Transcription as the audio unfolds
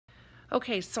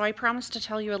Okay, so I promised to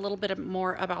tell you a little bit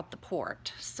more about the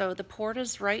port. So the port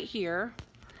is right here.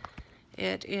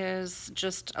 It is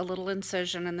just a little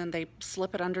incision and then they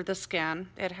slip it under the skin.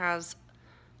 It has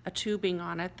a tubing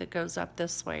on it that goes up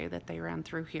this way that they ran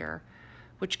through here,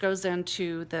 which goes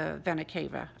into the vena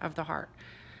cava of the heart.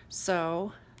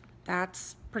 So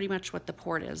that's pretty much what the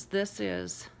port is. This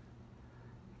is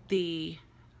the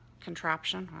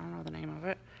contraption, I don't know the name of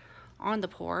it, on the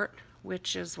port,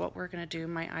 which is what we're going to do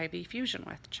my IV fusion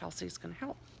with. Chelsea's going to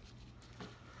help.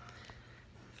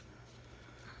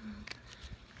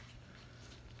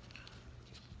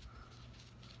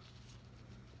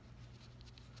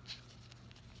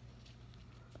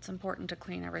 It's important to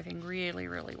clean everything really,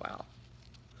 really well.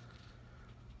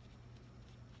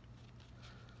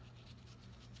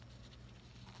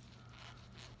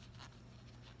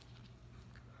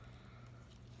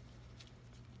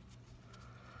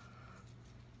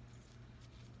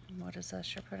 What is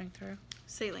this you're putting through?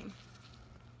 Saline.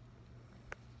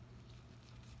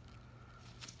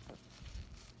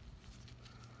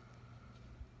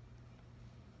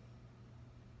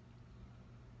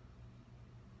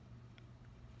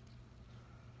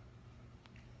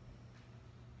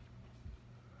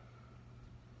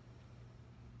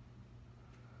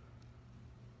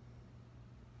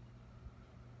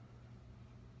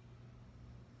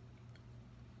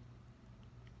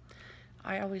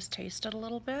 I always taste it a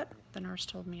little bit. The nurse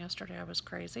told me yesterday I was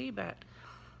crazy, but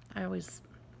I always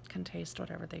can taste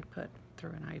whatever they put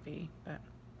through an IV. But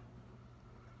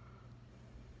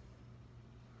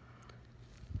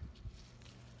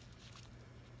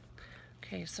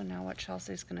okay, so now what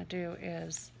Chelsea's going to do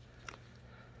is,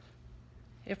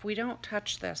 if we don't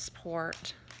touch this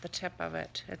port, the tip of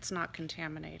it, it's not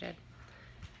contaminated.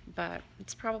 But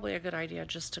it's probably a good idea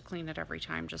just to clean it every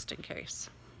time, just in case.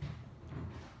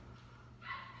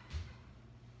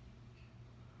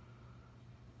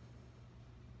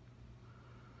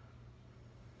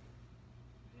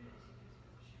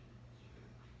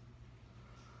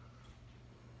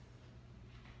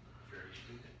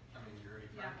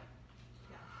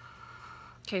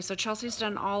 Okay, so Chelsea's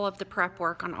done all of the prep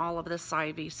work on all of this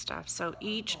IV stuff. So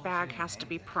each bag has to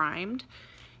be primed,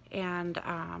 and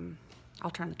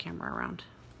I'll turn the camera around.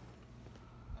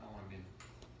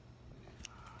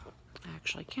 I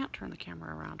actually can't turn the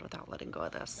camera around without letting go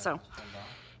of this. So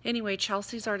anyway,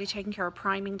 Chelsea's already taken care of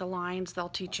priming the lines. They'll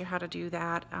teach you how to do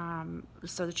that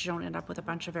so that you don't end up with a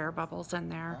bunch of air bubbles in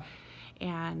there,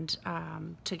 and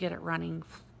to get it running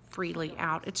freely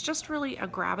out. It's just really a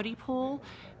gravity pull,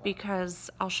 because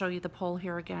I'll show you the pull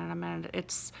here again in a minute.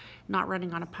 It's not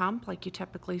running on a pump like you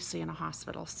typically see in a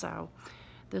hospital. So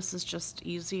this is just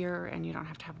easier, and you don't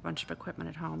have to have a bunch of equipment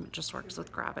at home. It just works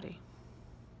with gravity.